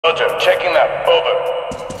Roger, checking that. Over.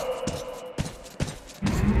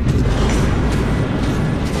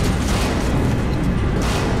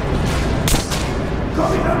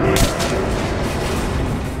 Copy that here.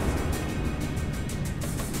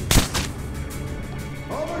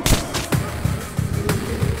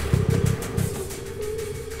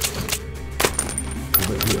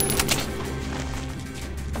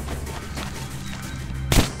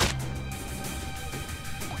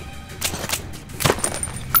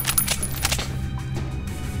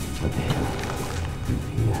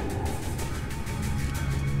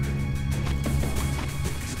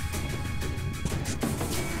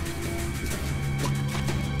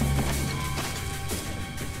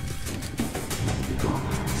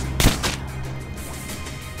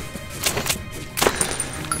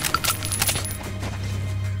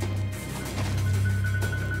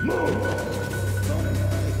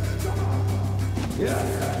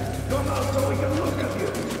 Come out so we can look at you.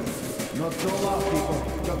 Not so loud, people.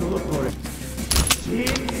 Got to look for it.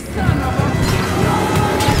 Shit, son of a...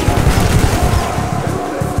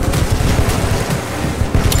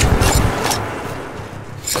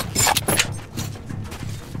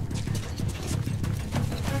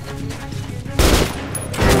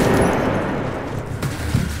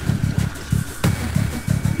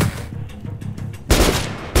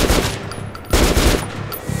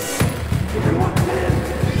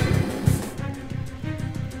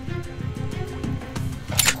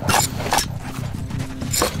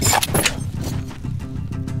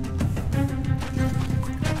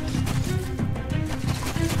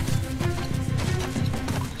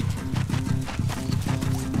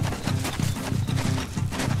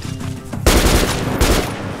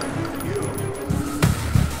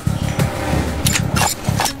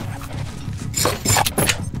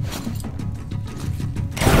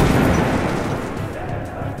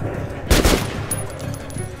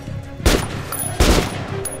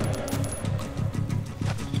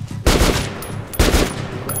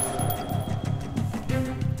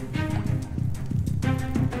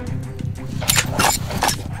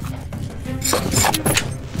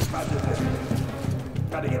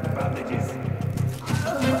 Gotta get the bandages.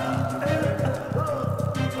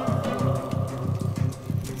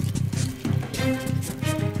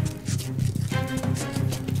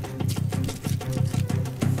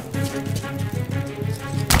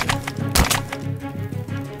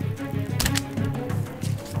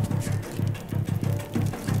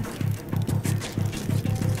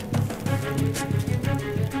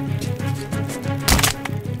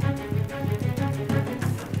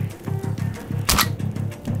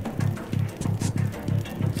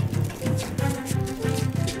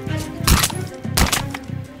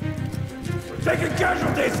 Taking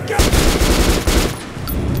casualties! Go!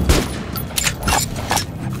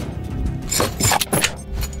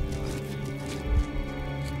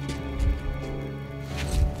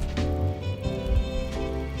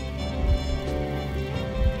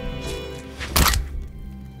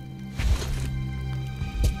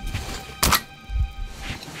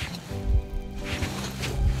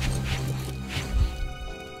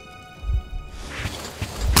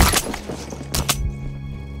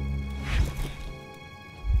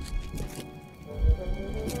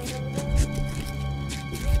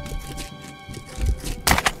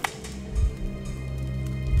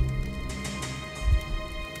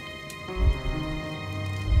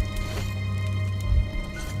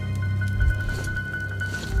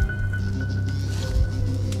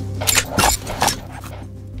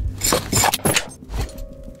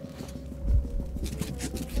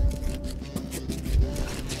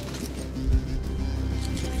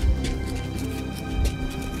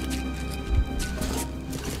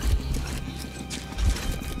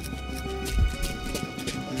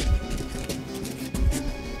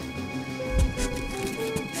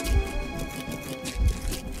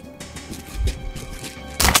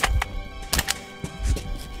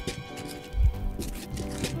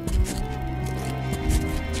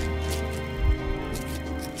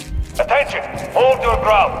 Attention! Hold your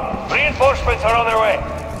ground. Reinforcements are on their way.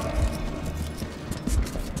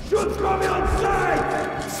 Shoot from the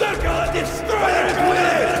outside! Circle and destroy every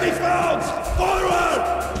enemy found! Forward!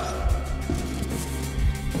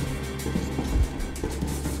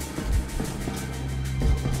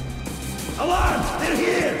 Alarm! They're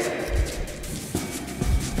here!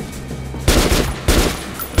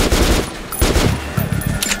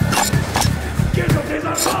 Casualties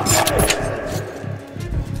are mounted!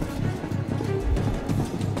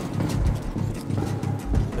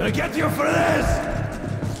 They'll get you for this!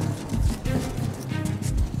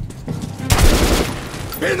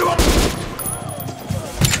 Into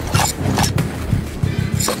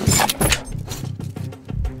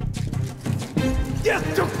Get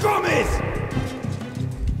to commies!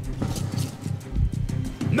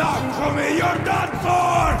 Now, commie, you're done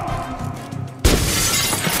for!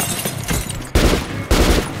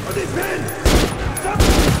 On his men!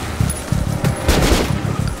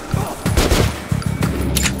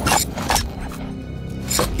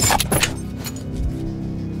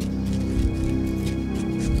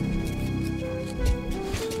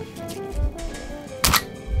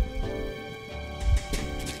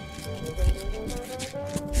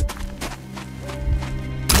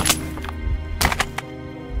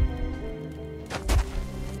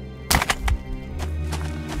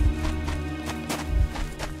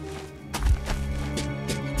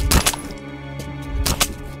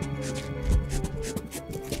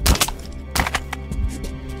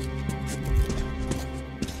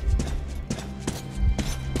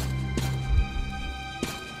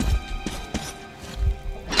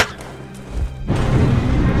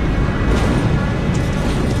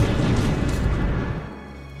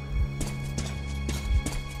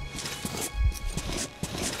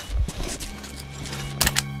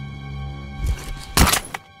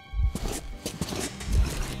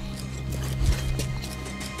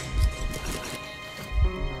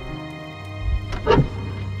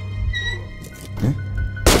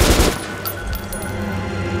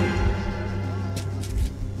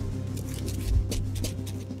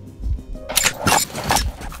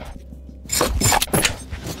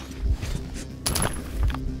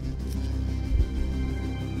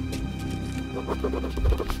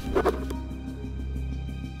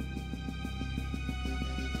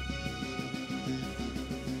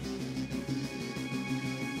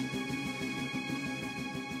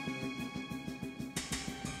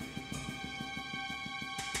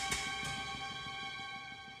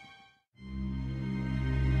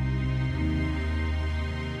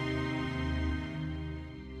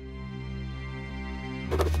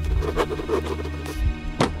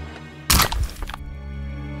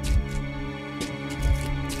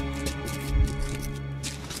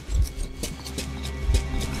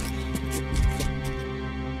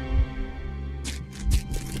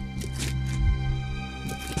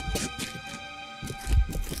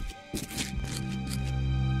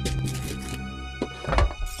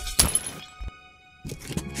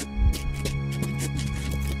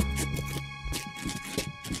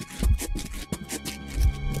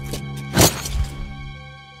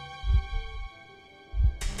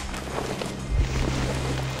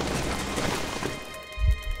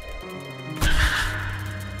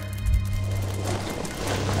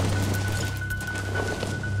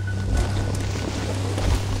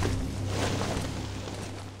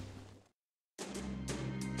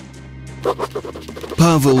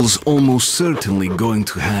 Pavel's almost certainly going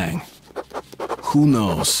to hang. Who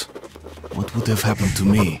knows what would have happened to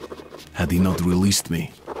me had he not released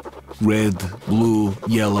me? Red, blue,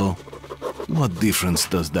 yellow, what difference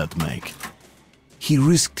does that make? He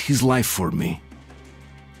risked his life for me.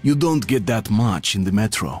 You don't get that much in the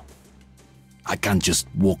metro. I can't just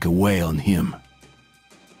walk away on him.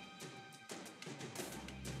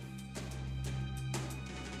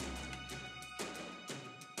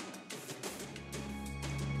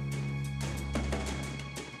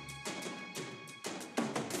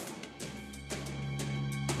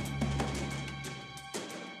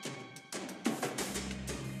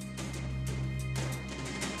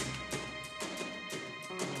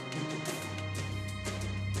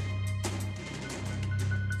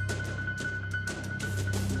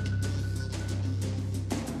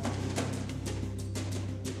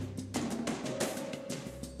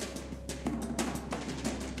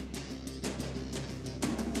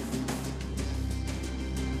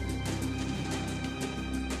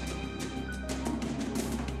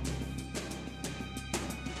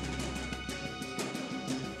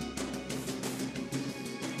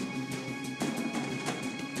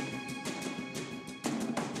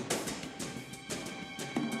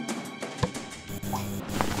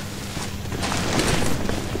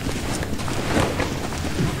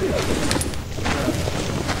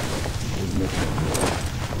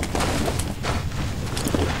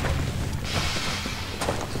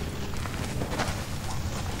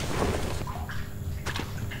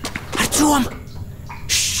 Artyom!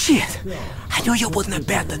 Shit! I knew you wouldn't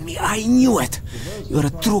abandon me. I knew it. You're a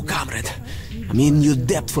true comrade. I'm in your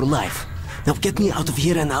debt for life. Now get me out of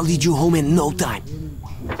here and I'll lead you home in no time.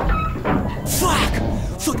 Fuck!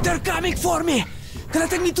 Fuck, they're coming for me! Gonna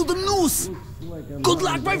take me to the noose! Good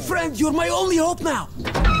luck, my friend! You're my only hope now!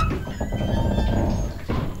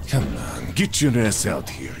 Come on, get your ass out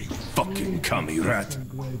here, you fucking commie rat!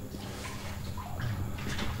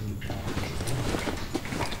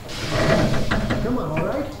 Come come on, all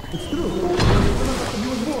right? It's true. He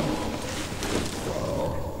was born. So,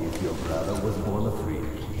 if your brother was born a freak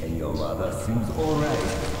and your mother seems all right,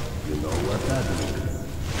 you know what that means.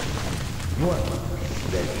 What?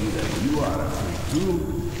 That either you are a freak too,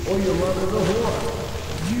 or your mother's a whore.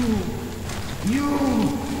 You!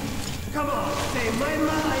 Come on, say my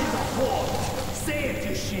mother is a whore. Say it,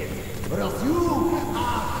 you shit. Or else you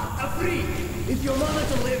are a freak. If your mother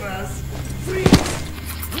delivers, freak!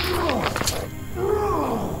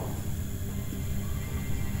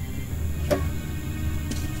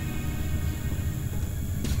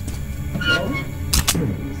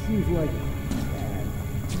 Seems like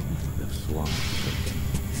the swamp.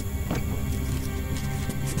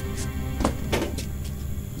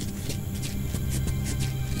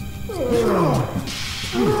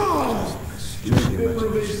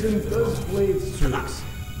 Deprivation does play its tricks.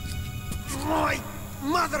 My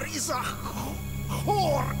mother is a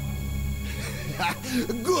whore!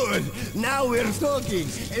 Good! Now we're talking!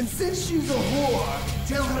 And since she's a whore,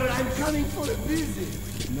 tell her I'm coming for a visit.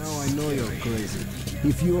 Now I know you're crazy.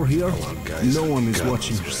 If you're here, guys. no one is God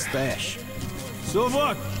watching knows your where. stash. So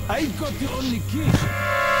what? I've got the only key.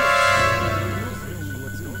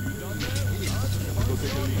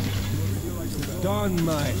 Darn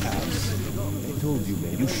my ass. I told you,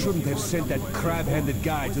 man, you shouldn't have sent that crab-handed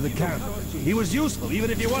guy to the camp. He was useful, even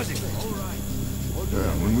if he wasn't. Yeah,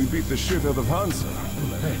 when we beat the shit out of Hansa.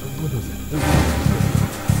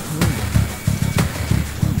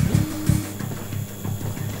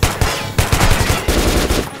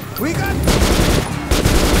 We got...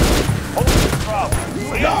 Hold the crowd.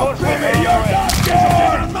 Reinforcements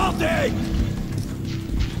are on the way. Nothing!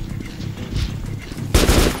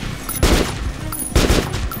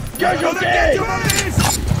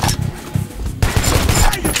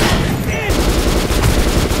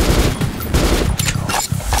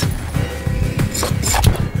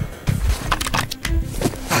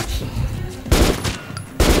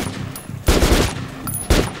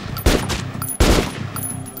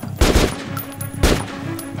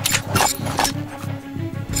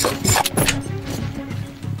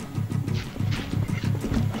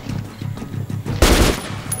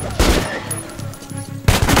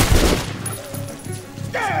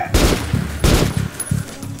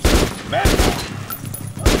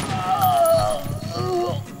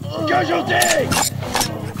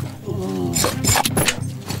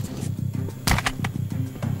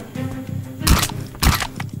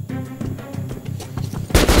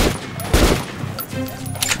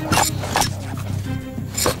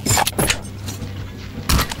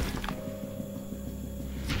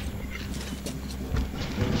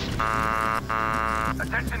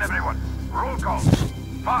 Attention everyone. Roll call.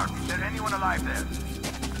 Park, is there anyone alive there?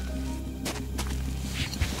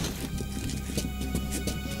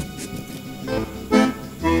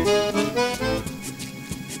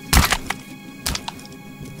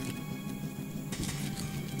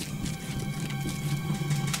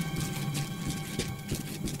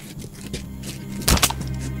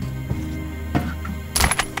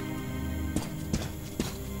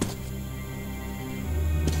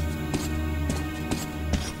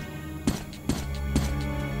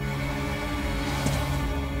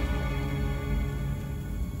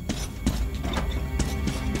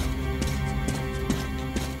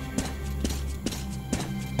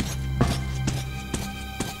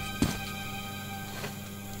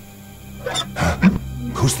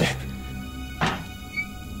 Who's there?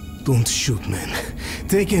 Don't shoot, man.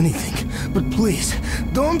 Take anything, but please,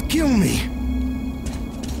 don't kill me.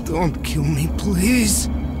 Don't kill me, please.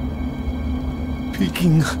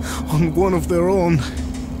 Picking on one of their own.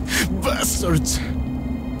 Bastards.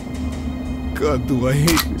 God, do I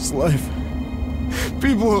hate this life.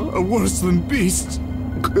 People are worse than beasts.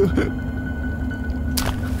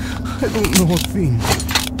 I don't know a thing.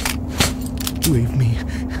 Leave me,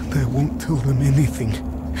 and I won't tell them anything.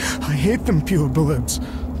 I hate them purebloods.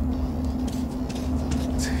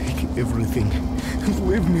 Take everything, and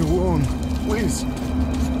leave me alone, please. It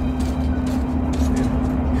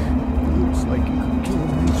looks like you could kill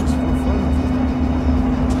me just for fun.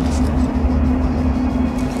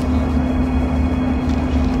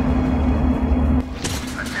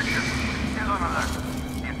 Attention. Still on alert.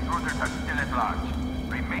 Intruders are still at large.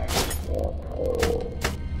 Remain...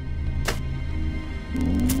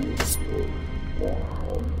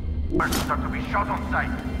 Persons are to be shot on sight.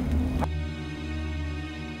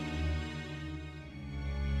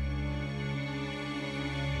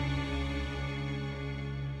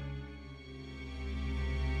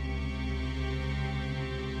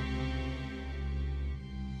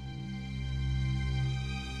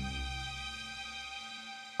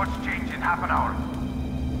 Much change in half an hour.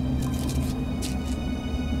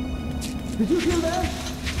 Did you hear that?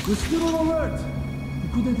 We're still on alert. You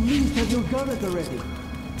could at least have your gun at the ready.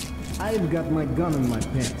 I've got my gun in my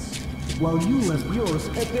pants, while you left yours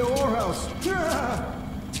at the whorehouse.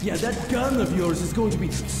 Yeah, that gun of yours is going to be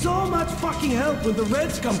so much fucking help when the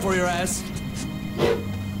Reds come for your ass.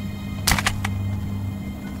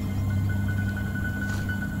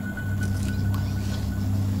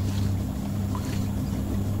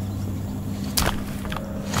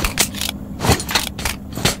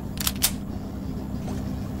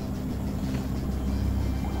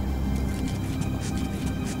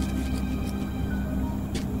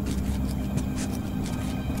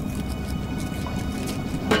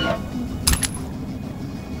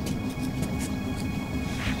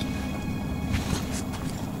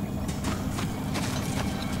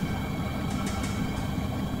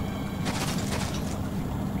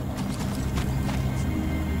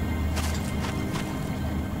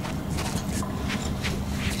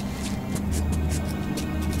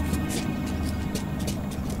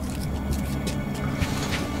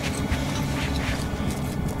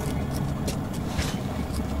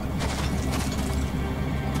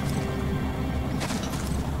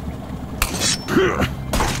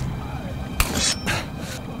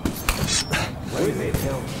 Where is it,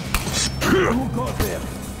 Hill? Who got them?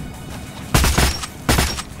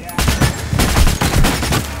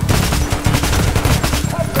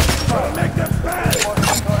 Make them bad!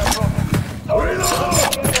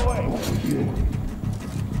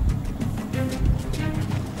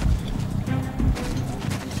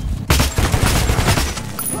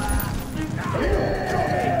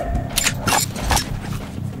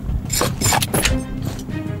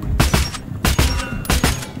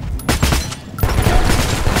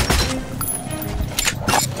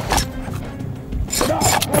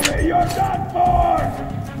 You're done for!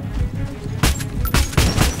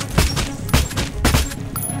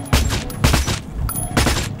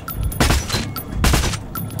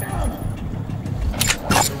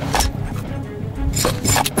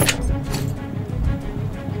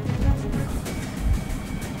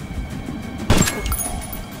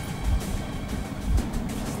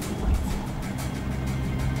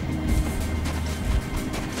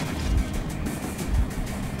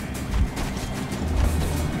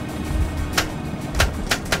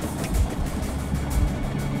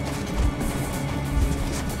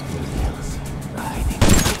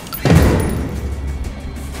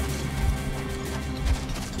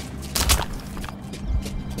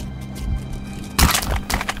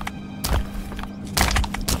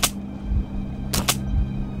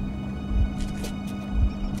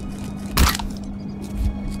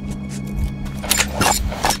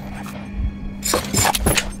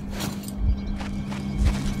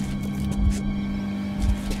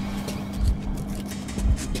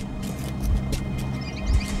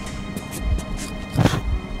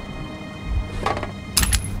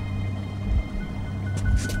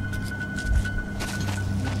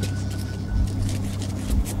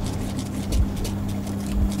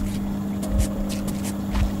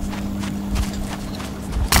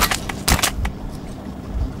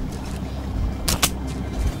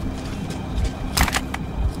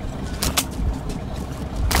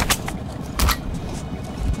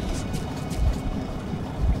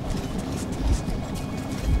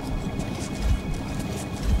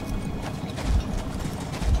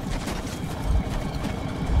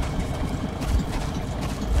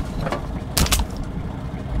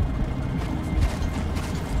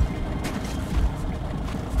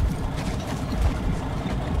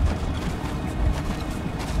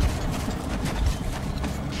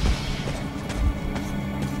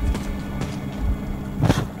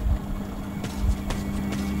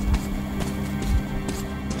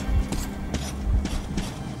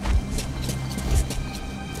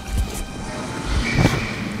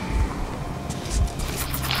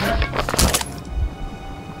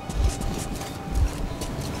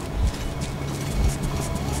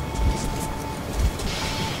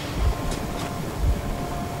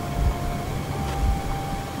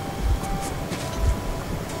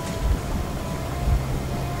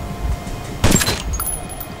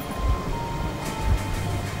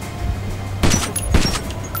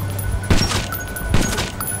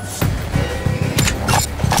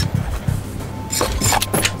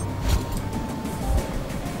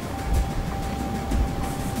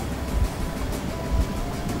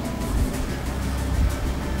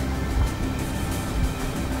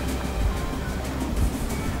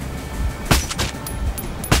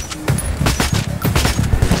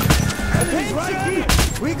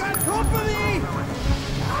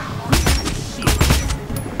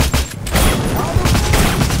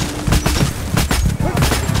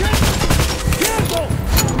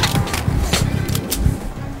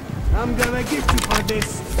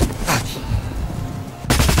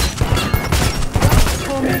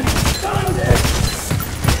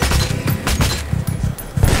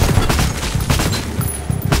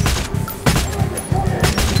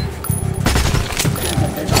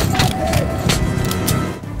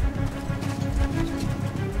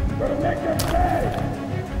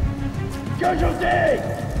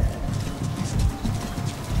 Casualty!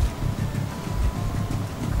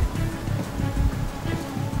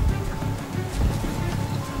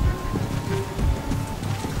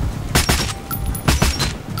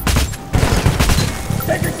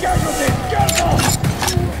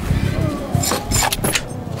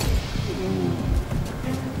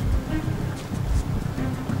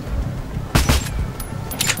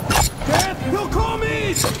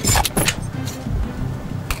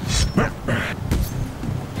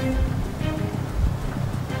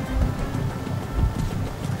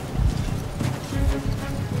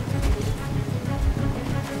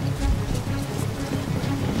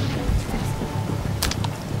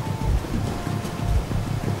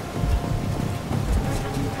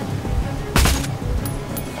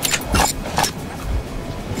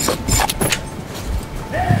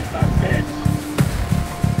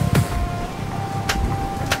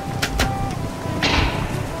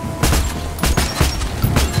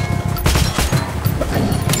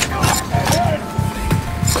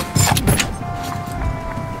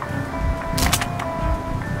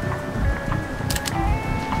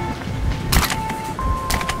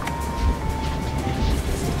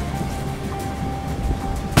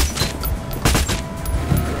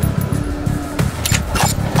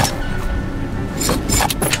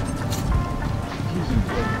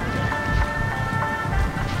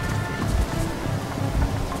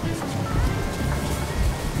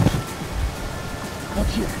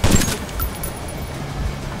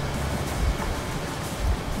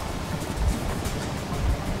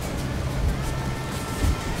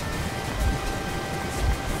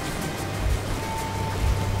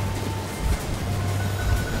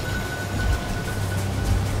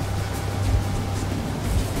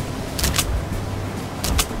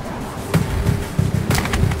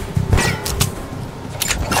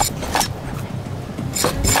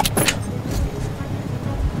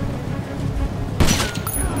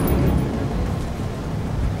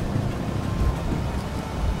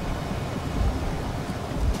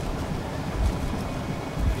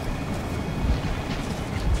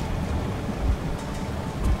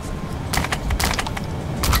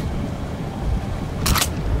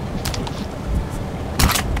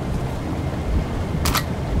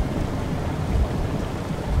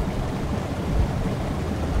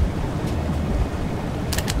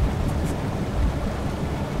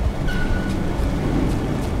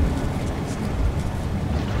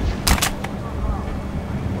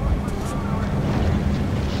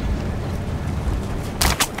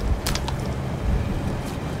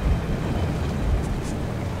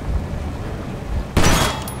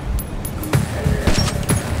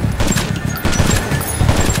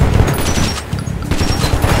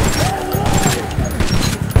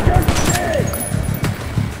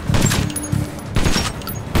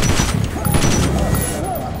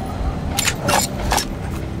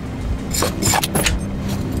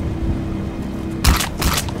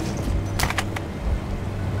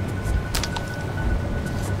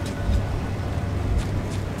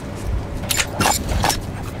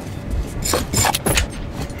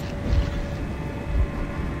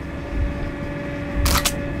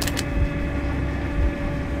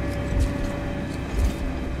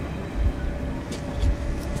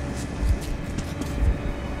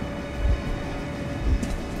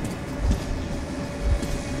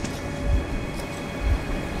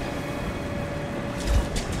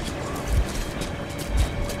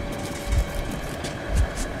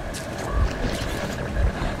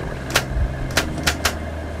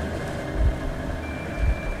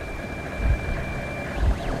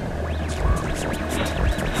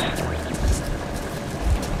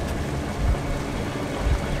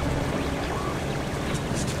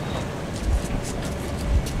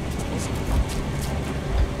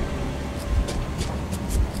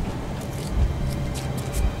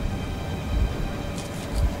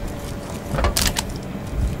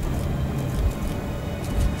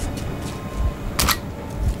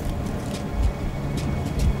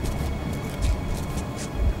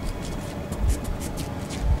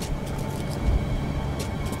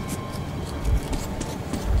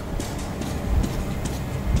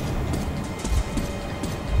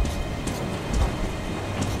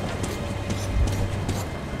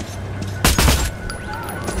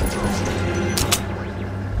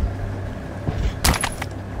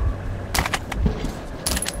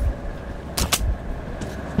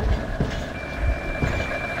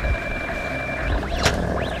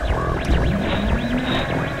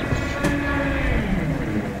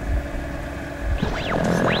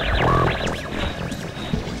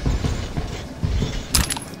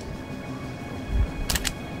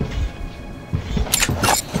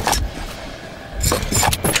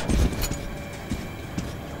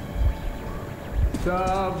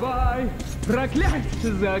 Вставай,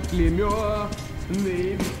 проклятье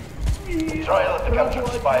заклеймённый. Trial of the captured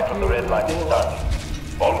spy from the Red Line is starting.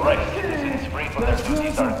 All right, citizens free from their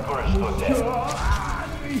duties are encouraged to attend.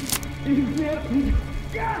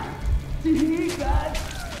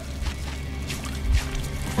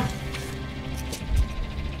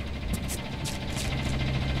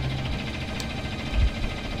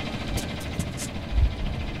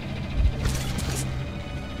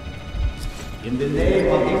 In the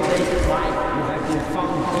name of the great light, you have been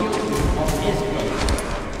found guilty of espionage.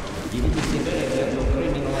 Given the severity of your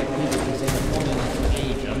criminal activities and foreign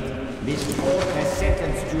agent, this court has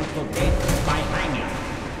sentenced you to death by hanging.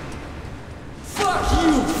 Fuck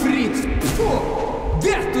you, Fritz!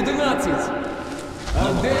 Death to the Nazis!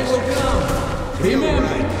 Our day will come!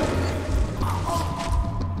 Remember!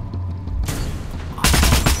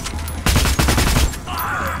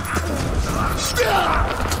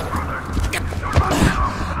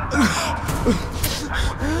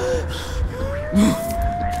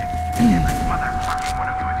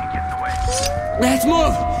 Let's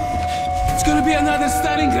move! It's gonna be another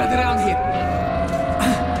Stalingrad around here!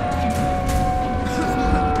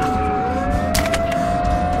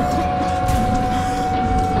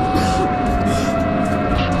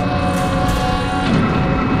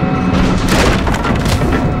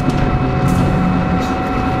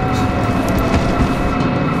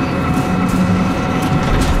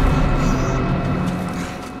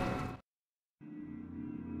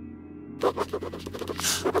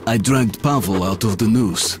 I dragged Pavel out of the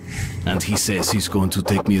noose, and he says he's going to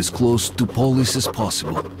take me as close to Polis as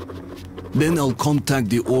possible. Then I'll contact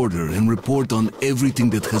the Order and report on everything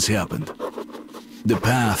that has happened. The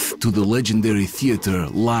path to the legendary theater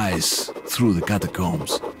lies through the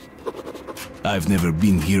catacombs. I've never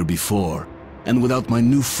been here before, and without my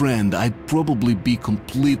new friend, I'd probably be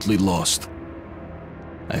completely lost.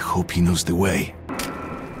 I hope he knows the way.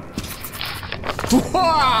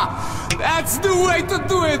 That's the way to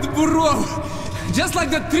do it, bro! Just like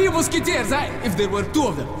the three musketeers, if there were two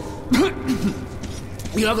of them.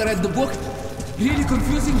 You ever read the book? Really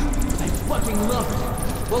confusing? I fucking love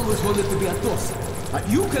it. Always wanted to be Athos.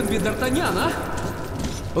 You can be D'Artagnan, huh?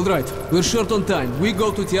 Alright, we're short on time. We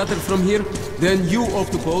go to theater from here, then you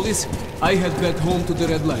off to Polis. I head back home to the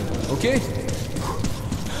Red Line, okay?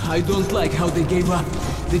 I don't like how they gave up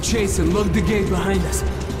the chase and locked the gate behind us.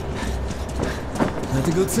 Not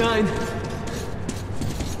a good sign.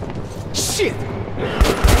 Shit!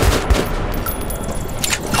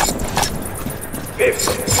 Fifth,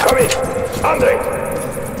 come in! Andre!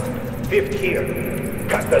 Fifth here.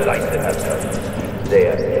 Cut the lights in that tunnel. They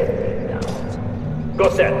are dead now. Go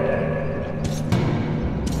set!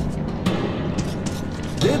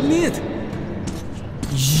 Dead meat?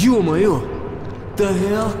 Ё-моё! The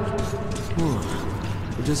hell? Oh,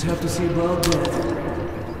 we just have to see about that.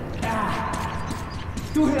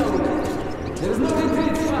 To hell with it! There's no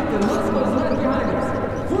retreat spot, the Moscow's right behind us!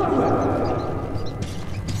 Forward!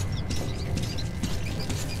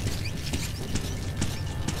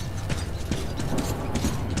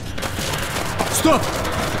 Stop!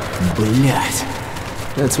 Блять!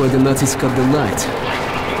 That's why the Nazis cut the lights.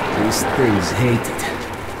 These things hate it.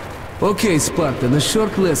 Okay, Spartan, a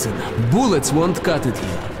short lesson. Bullets won't cut it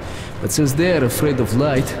here. But since they're afraid of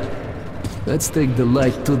light, let's take the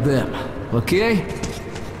light to them, okay?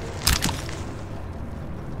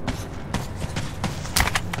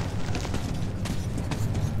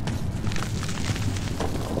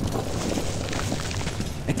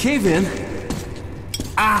 A cave-in?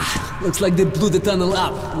 Ah! Looks like they blew the tunnel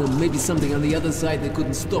up. Well, maybe something on the other side they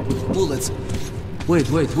couldn't stop with bullets. Wait.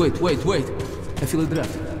 I feel a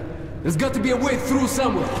draft. There's got to be a way through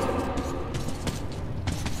somewhere.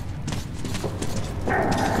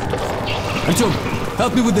 Artyom,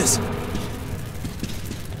 help me with this.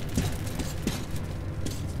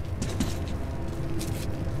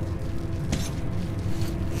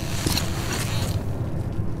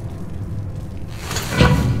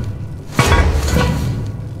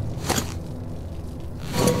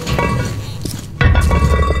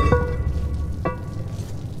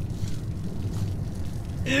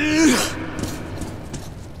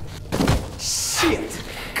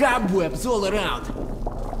 Cobwebs all around.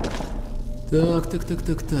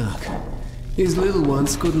 Так. These little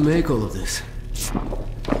ones couldn't make all of this.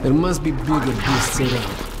 There must be bigger beasts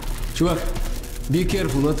around. Чувак, be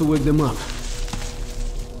careful not to wake them up.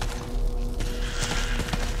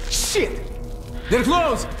 Shit! They're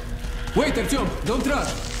close! Wait, Artyom, don't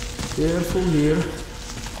rush. Careful here.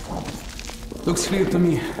 Looks clear to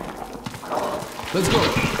me. Let's go.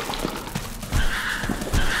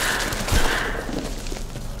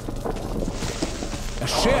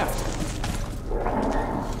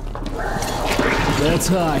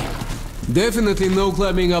 That's high. Definitely no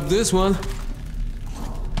climbing up this one.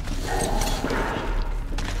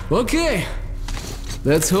 Okay.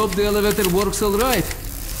 Let's hope the elevator works all right.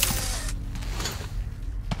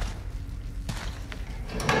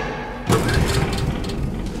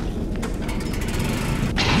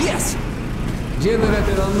 Yes!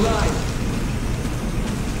 Generator online.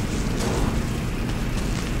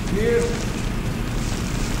 Here.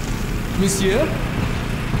 Monsieur?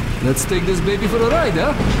 Let's take this baby for a ride,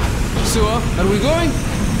 huh? So, are we going?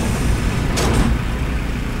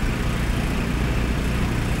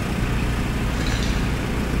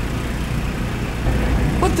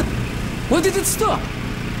 What the? Why did it stop?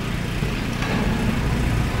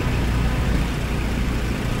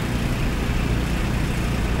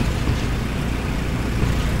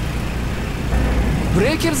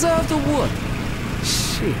 Breakers out or what?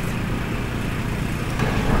 Shit.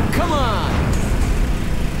 Come on!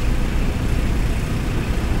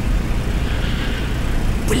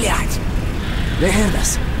 Блять! They heard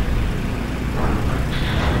us.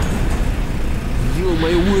 You,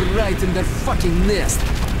 we're right in their fucking nest.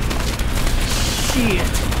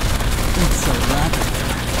 Shit! It's a lot.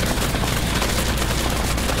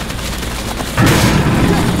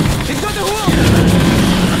 It's got the wall!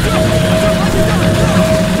 Go! Watch it down! Go!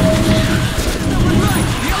 No, we're right!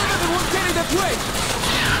 The elevator won't carry that weight!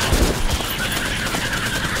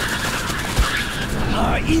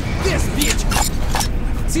 Eat this, bitch!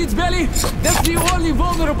 See its belly? That's the only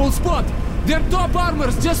vulnerable spot! Their top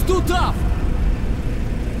armor's just too tough!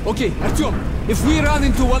 Okay, Artyom, if we run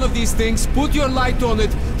into one of these things, put your light on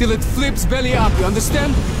it till it flips belly up, you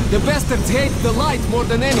understand? The bastards hate the light more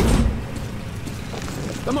than anything.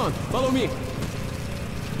 Come on, follow me.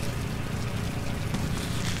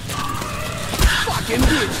 Fucking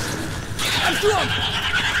bitch! Artyom!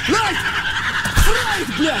 Light! Right,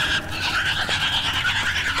 блядь!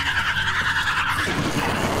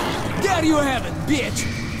 There you have it, bitch!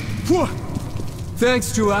 Whew.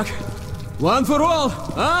 Thanks, чувак. One for all,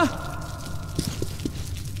 huh?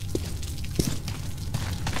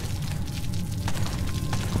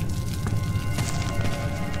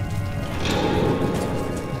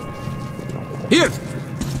 Here!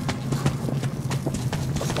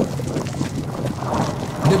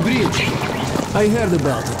 The bridge. I heard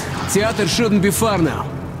about it. Theater shouldn't be far now.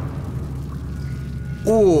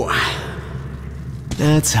 Oh,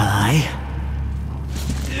 that's high.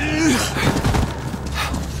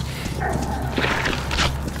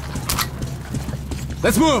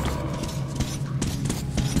 Let's move!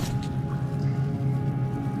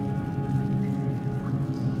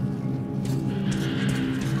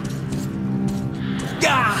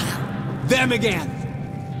 Ah! Them again!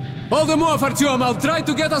 Hold them off, Artyom! I'll try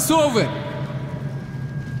to get us over!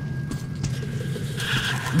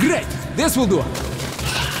 Great! This will do!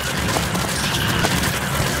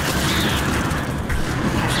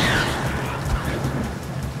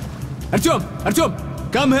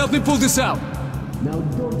 Artyom! Come help me pull this out! Now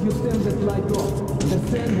don't you stand that light off.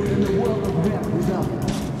 Understand we're in a world of death without it.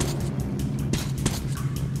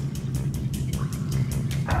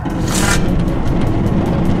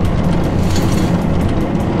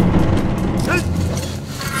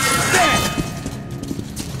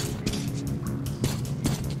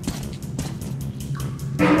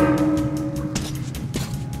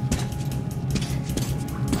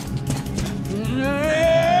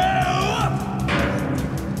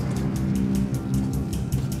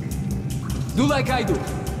 Do like I do.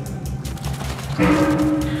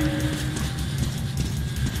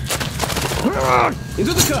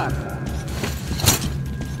 Into the car.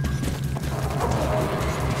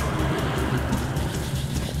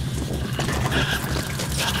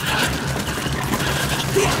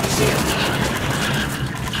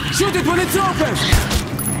 Shoot it when it's open.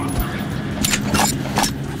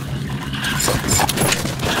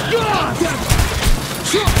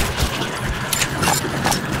 Shoot.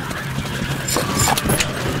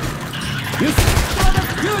 You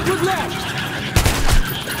do it with left!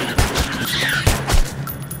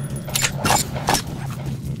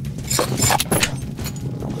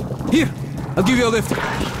 Here! I'll give you a lift.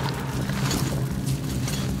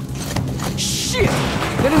 Shit!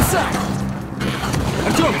 Get inside!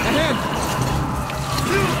 Artyom, ahead!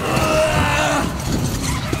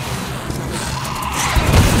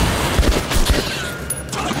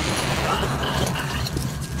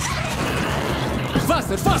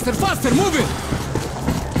 Faster! Move it!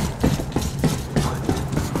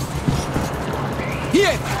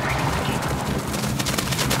 Here!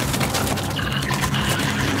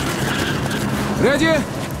 Ready?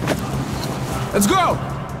 Let's go!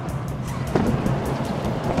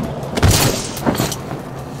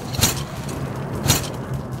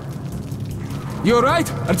 You alright,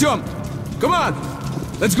 Artyom? Come on!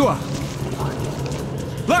 Let's go!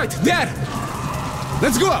 Light, there!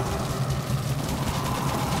 Let's go!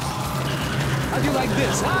 How do you like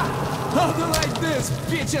this, huh? How do you like this,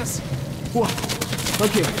 bitches? What?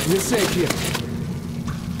 Okay, we're safe here.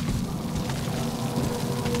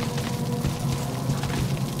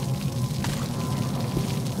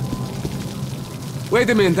 Wait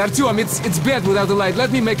a minute, Artyom, it's bad without the light.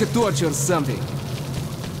 Let me make a torch or something.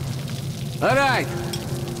 Alright.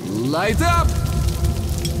 Light up!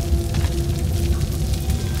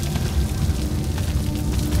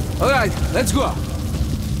 Alright, let's go.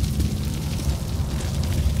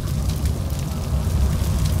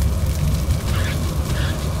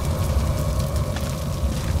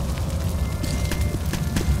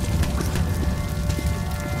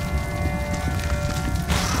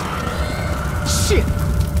 Shit!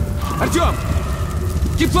 Artyom!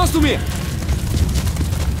 Keep close to me!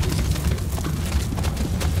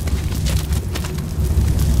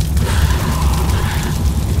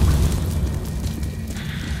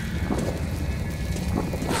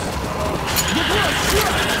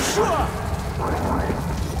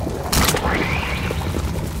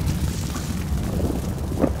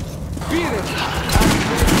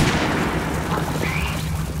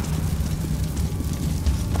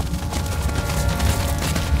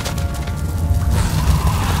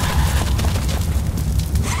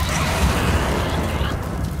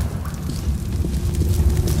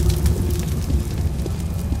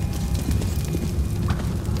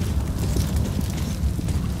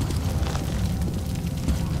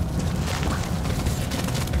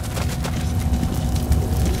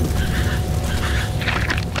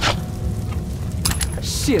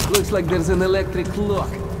 Shit, looks like there's an electric lock.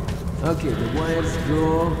 Okay, the wires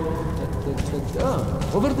go...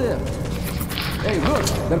 Oh, over there. Hey, look,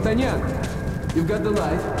 D'Artagnan. You've got the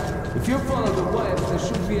light. If you follow the wires, there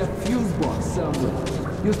should be a fuse box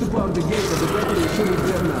somewhere. Use to power the gate, but the battery should be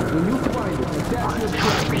there now. When you find it, attach your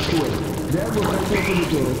jacket to it. Then we'll let you open the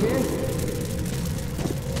door, okay?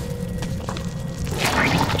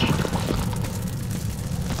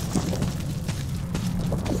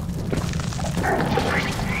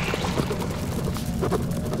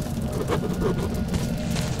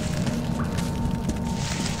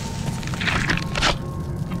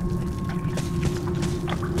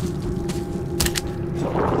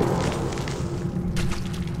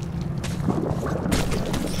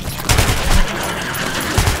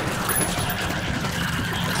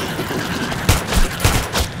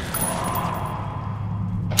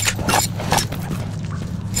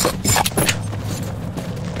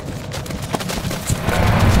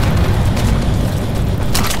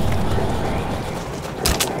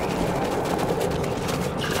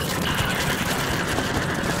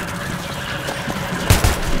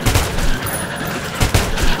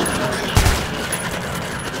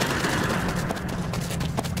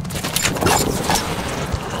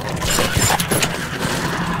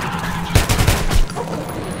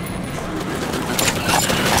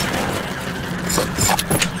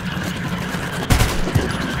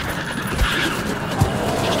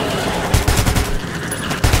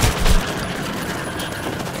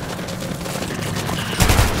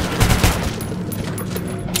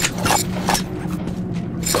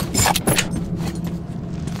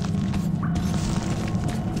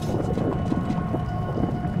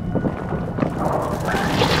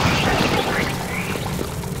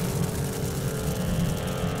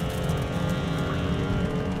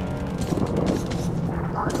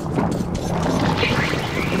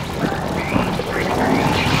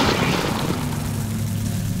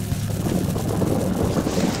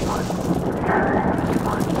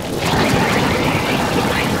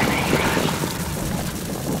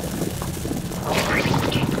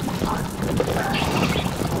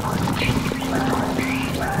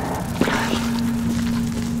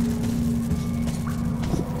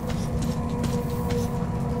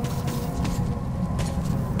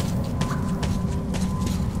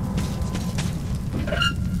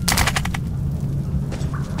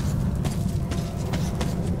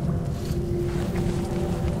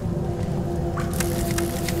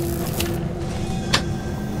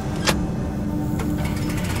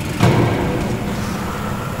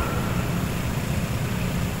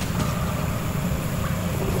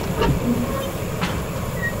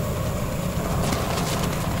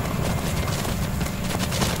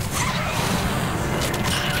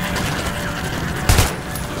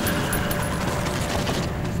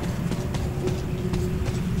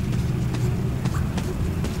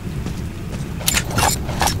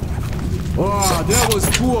 That was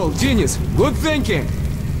cool, genius. Good thinking.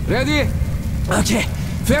 Ready? Okay,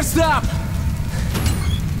 first up.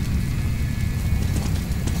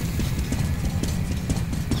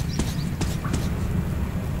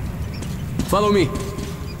 Follow me.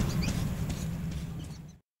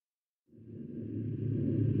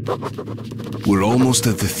 We're almost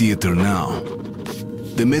at the theater now.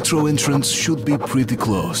 The metro entrance should be pretty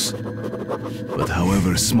close. But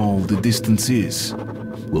however small the distance is,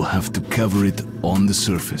 we'll have to cover it on the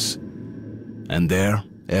surface. And there,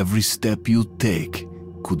 every step you take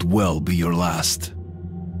could well be your last.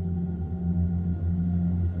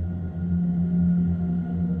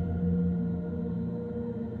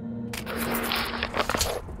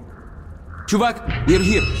 Chuvak, we're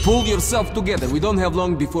here. Pull yourself together. We don't have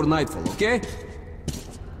long before nightfall, okay?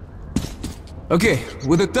 Okay,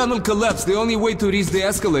 with the tunnel collapsed, the only way to reach the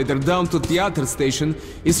escalator down to theater station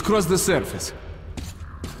is cross the surface.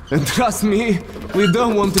 And trust me, we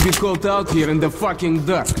don't want to be caught out here in the fucking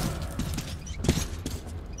dark.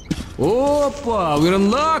 Opa, we're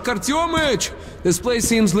in luck, Artyomich! This place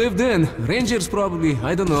seems lived in. Rangers probably,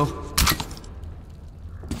 I don't know.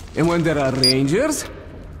 And when there are rangers...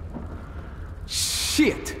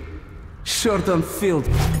 Shit! Short on field.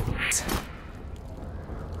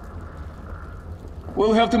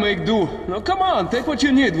 We'll have to make do. Now come on, take what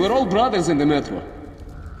you need. We're all brothers in the metro.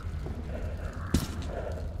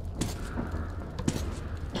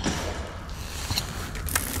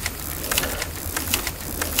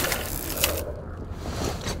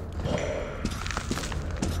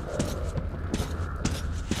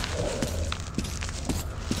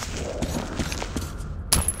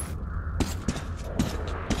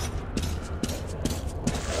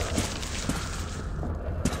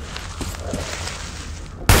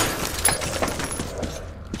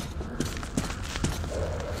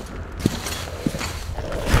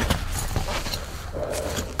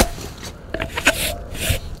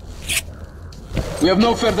 We have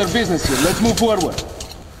no further business here. Let's move forward.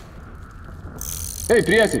 Hey,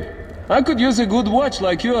 приятель. I could use a good watch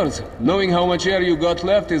like yours. Knowing how much air you got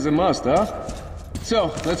left is a must, huh?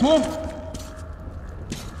 So, let's move?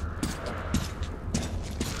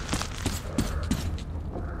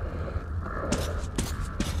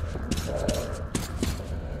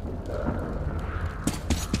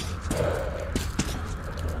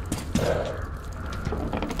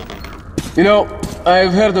 You know,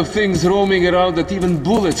 I've heard of things roaming around that even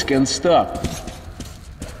bullets can stop.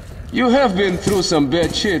 You have been through some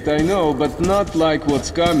bad shit, I know, but not like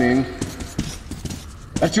what's coming.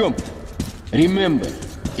 Artyom, remember,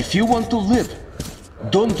 if you want to live,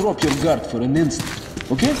 don't drop your guard for an instant,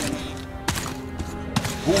 okay?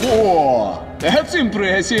 Whoa, that's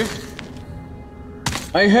impressive!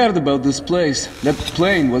 I heard about this place. That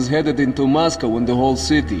plane was headed into Moscow when the whole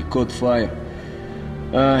city caught fire.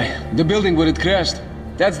 The building where it crashed,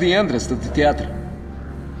 that's the entrance to the theater.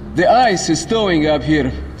 The ice is thawing up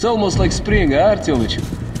here. It's almost like spring, huh, Artyomich?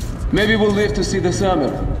 Maybe we'll live to see the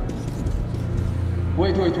summer.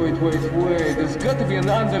 Wait. There's got to be an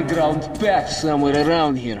underground path somewhere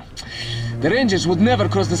around here. The Rangers would never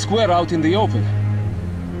cross the square out in the open.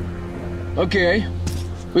 Okay,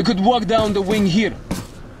 we could walk down the wing here.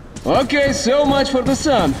 Okay, so much for the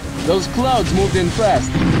sun. Those clouds moved in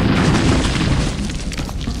fast.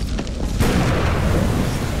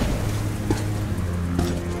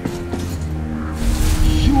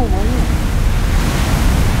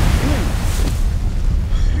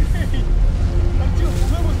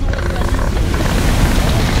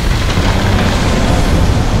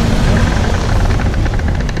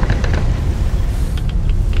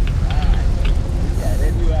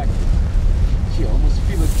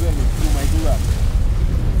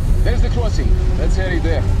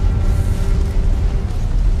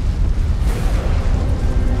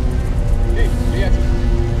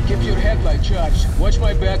 Watch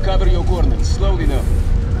my back, cover your corners. Slowly now.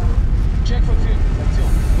 Check for filters,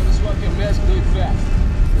 Artyom. Gonna swap your mask, do it fast.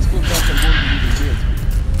 Let's put back on board the dead.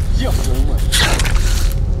 Ёp твою мать.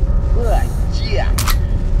 Ah, yeah.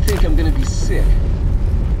 Think I'm gonna be sick.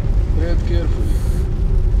 Tread carefully.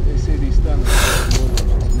 They say these tunnels are more than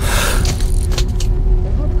just me.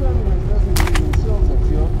 A good communist doesn't believe in souls,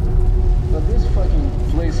 Artyom. But this fucking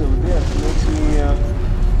place of death makes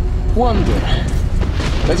me, wonder.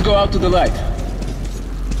 Let's go out to the light.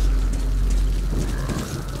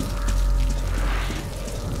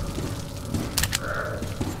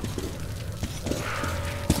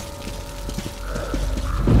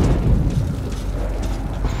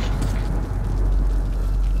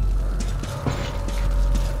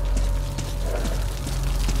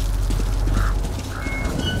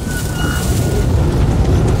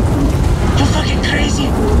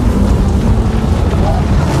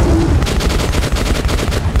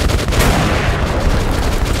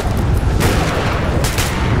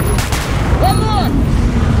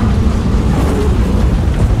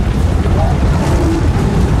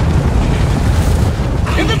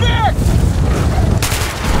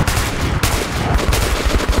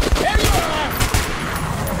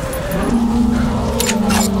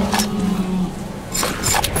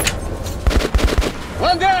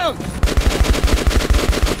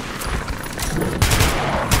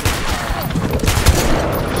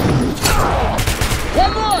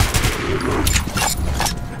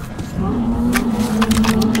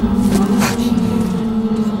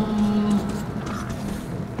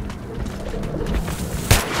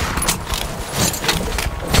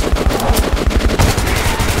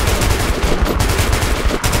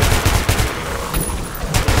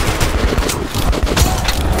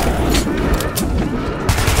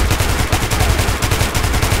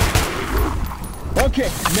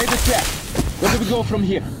 go from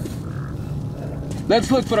here?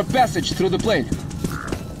 Let's look for a passage through the plane.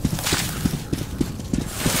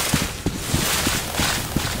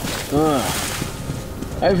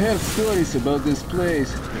 I've heard stories about this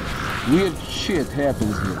place. Weird shit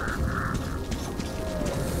happens here.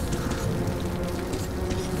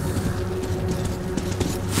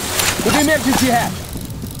 To the emergency hatch!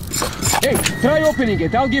 Hey, try opening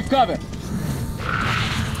it, I'll give cover.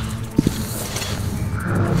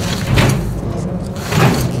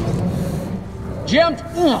 Jumped?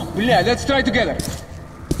 Oh, bля, let's try together.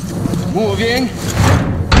 Moving.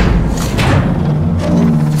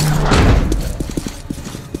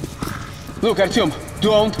 Look, Artyom,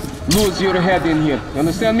 don't lose your head in here.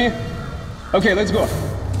 Understand me? Okay, let's go.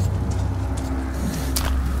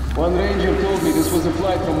 One ranger told me this was a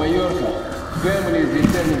flight from Mallorca. Family is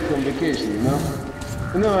returning from vacation, you know?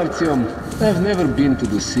 You know, Artyom, I've never been to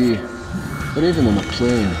the sea, or even on a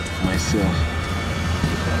plane myself.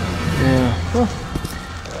 Yeah, well,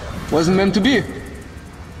 wasn't meant to be.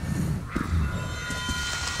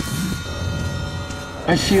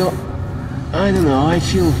 I don't know, I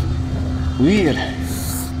feel weird.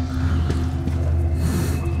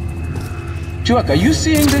 Chuvak, are you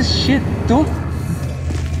seeing this shit too?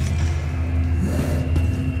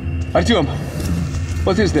 Artyom,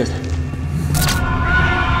 what is this?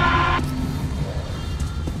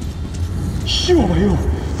 Ё-моё!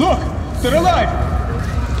 Look! They're alive!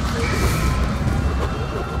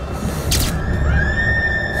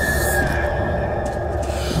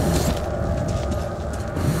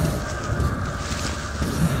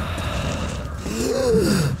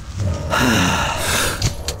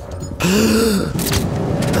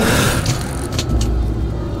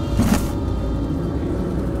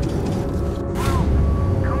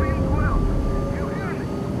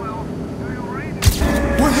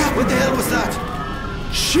 What the hell was that?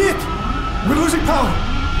 Shit! We're losing power!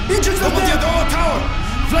 Engines are dead! Top tower!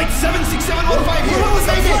 Flight 76715 here! What was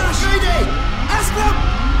that? Mayday! Ask them!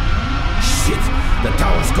 Shit! The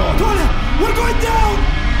tower's gone! Toilet! We're going down!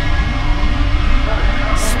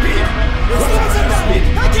 Speed! What's that? Speed!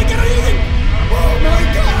 I can't get anything! Oh my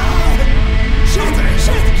god! Shit!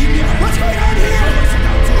 Shit! Give me a hand! What's going on here?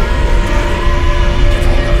 Get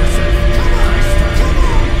hold of yourself! Come on! Come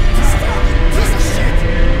on! Stop! Piece of shit!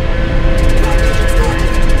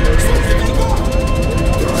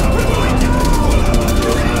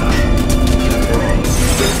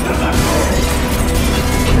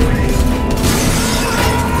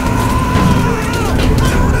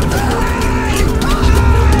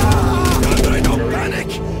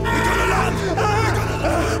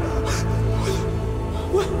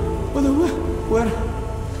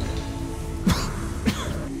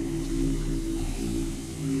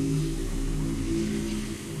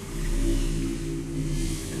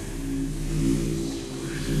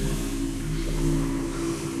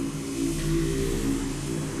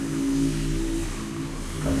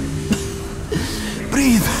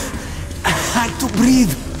 Breathe! I had to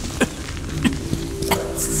breathe!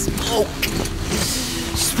 Smoke!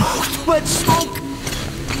 Smoke! Too much smoke!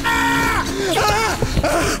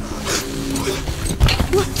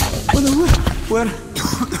 Where?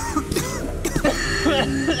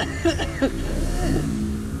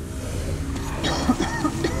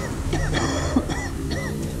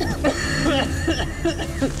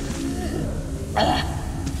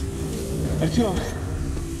 Artyom,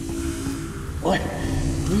 what?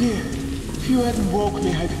 Really? If you hadn't woke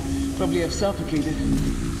me, I'd probably have suffocated,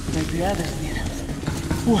 like the others did.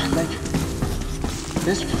 Ooh, like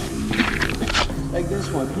this one. Like this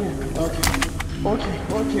one, here.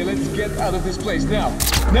 Okay, let's get out of this place now.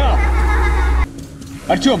 Now!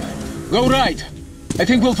 Artyom, go right. I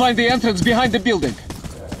think we'll find the entrance behind the building.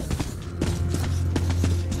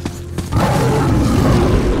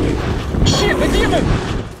 Shit, the demon!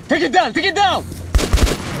 Take it down! Take it down!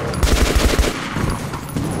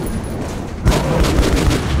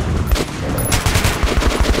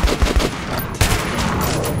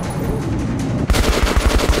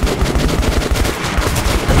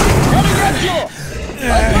 Coming at you!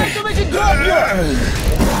 I'm trying to make it drop you!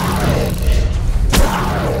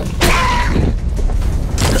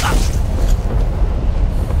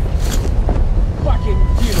 Fucking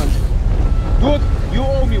demon! Good, you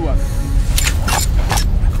owe me one.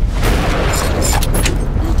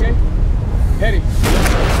 You okay? Harry.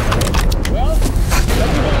 Well,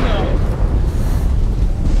 let's go now.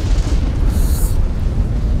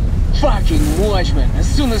 Fucking watchman. As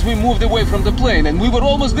soon as we moved away from the plane, and we were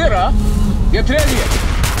almost there, huh? Get ready.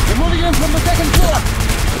 We're moving in from the second floor.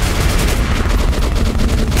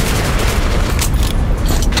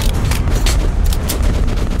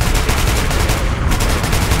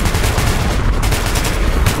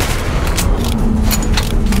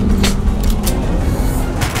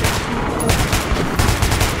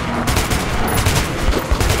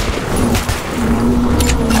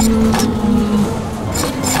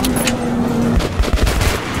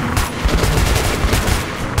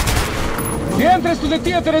 The entrance to the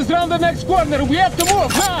theater is round the next corner. We have to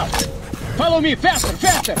move now. Follow me, faster,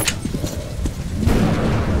 faster.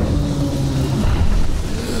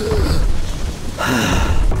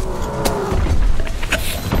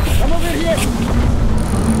 Come over here.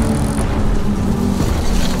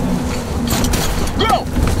 Go!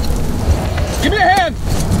 Give me a hand.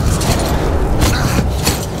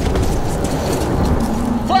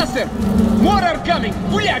 Faster! More are coming!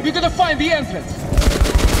 Booyah! We gotta find the entrance!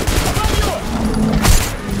 Above you!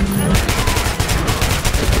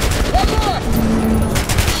 One more!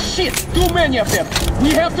 Shit! Too many of them!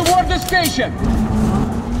 We have to ward the station!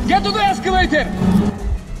 Get to the escalator!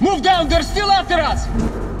 Move down! They're still after us!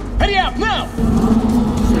 Hurry up, now!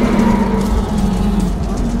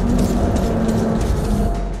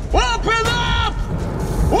 Open up!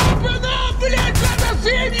 Open up! Блядь, let us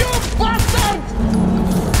in, you bastard!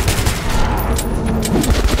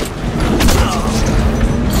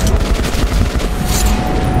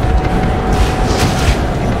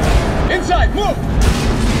 Inside, move!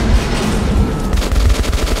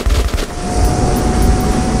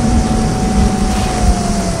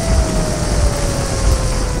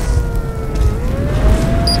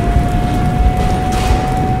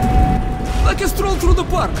 Like a stroll through the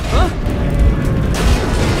park, huh?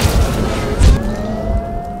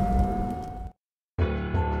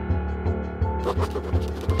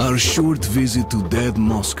 Our short visit to dead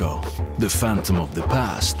Moscow, the phantom of the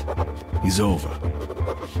past, is over.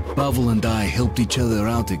 Pavel and I helped each other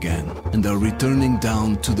out again and are returning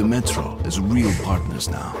down to the metro as real partners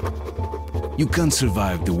now. You can't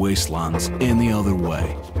survive the wastelands any other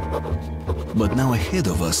way. But now ahead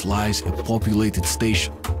of us lies a populated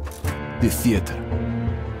station, the theater.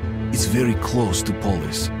 It's very close to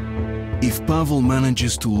Polis. If Pavel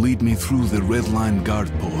manages to lead me through the red line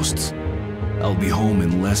guard posts, I'll be home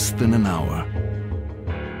in less than an hour.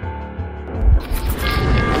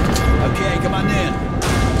 Okay, come on in.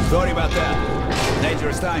 Sorry about that.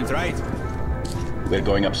 Dangerous times, right? We're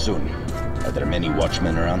going up soon. Are there many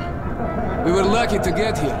watchmen around? We were lucky to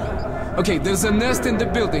get here. Okay, there's a nest in the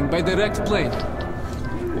building by direct plane.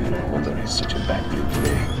 No wonder it's such a bad view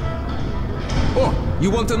today. Oh,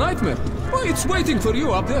 you want a nightmare? Oh, it's waiting for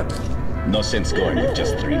you up there. No sense going with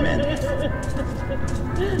just 3 men.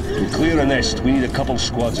 To clear a nest, we need a couple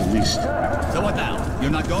squads at least. So what now?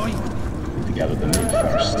 You're not going? Need to gather them in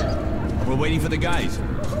first. We're waiting for the guys.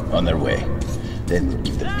 On their way. Then we'll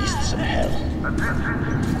give the beast some hell.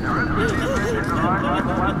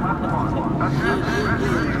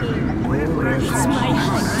 It's my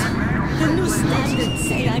height. The new standards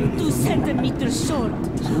say I'm 2 centimeters short.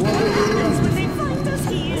 What happens when they find us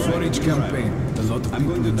here? For each campaign, a lot of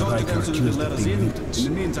people in the Reich are accused of being mutants. In the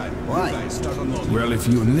meantime, why? Well, if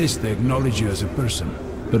you enlist, they acknowledge you as a person.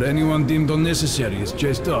 But anyone deemed unnecessary is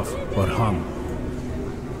chased off or hung.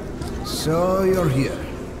 So you're here.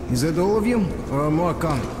 Is that all of you, or are more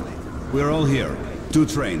coming? We're all here. 2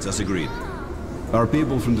 trains, as agreed. Our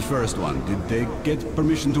people from the first one, did they get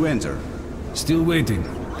permission to enter? Still waiting.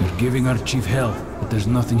 They're giving our chief hell, but there's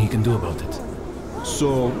nothing he can do about it.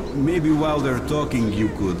 So, maybe while they're talking you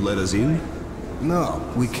could let us in? No,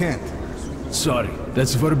 we can't. Sorry,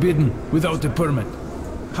 that's forbidden, without a permit.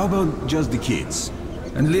 How about just the kids?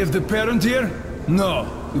 And leave the parent here? No,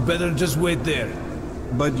 you better just wait there.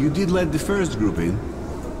 But you did let the first group in?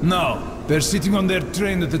 No, they're sitting on their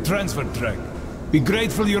train at the transfer track. Be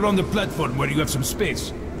grateful you're on the platform where you have some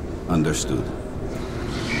space. Understood.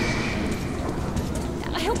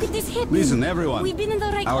 I hope it is happening. Listen, everyone. We've been in the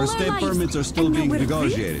right Our stay permits are still being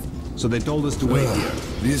negotiated, so they told us to wait here.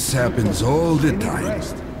 This happens all the time.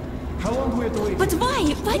 How long do we have to wait? But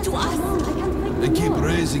why? Why to us? They keep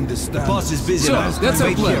raising the standards. The boss is busy. So, that's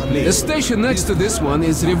our plan. The station next to this one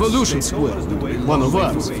is Revolution Square. One of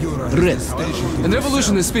us. Red. And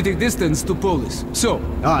Revolution is spitting distance to Polis. So,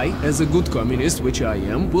 I, as a good communist, which I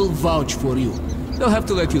am, will vouch for you. They'll have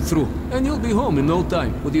to let you through, and you'll be home in no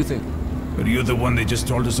time. What do you think? Are you the one they just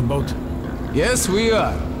told us about? Yes, we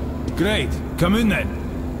are. Great. Come in then.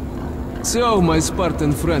 So, my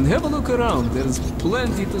Spartan friend, have a look around. There's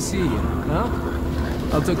plenty to see here, huh?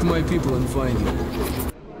 I'll talk to my people and find you.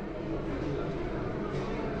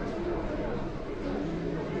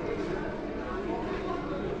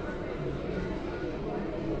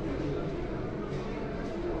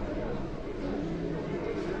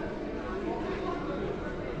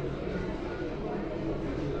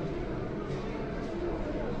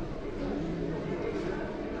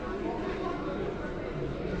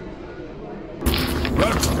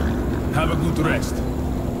 Have a good rest.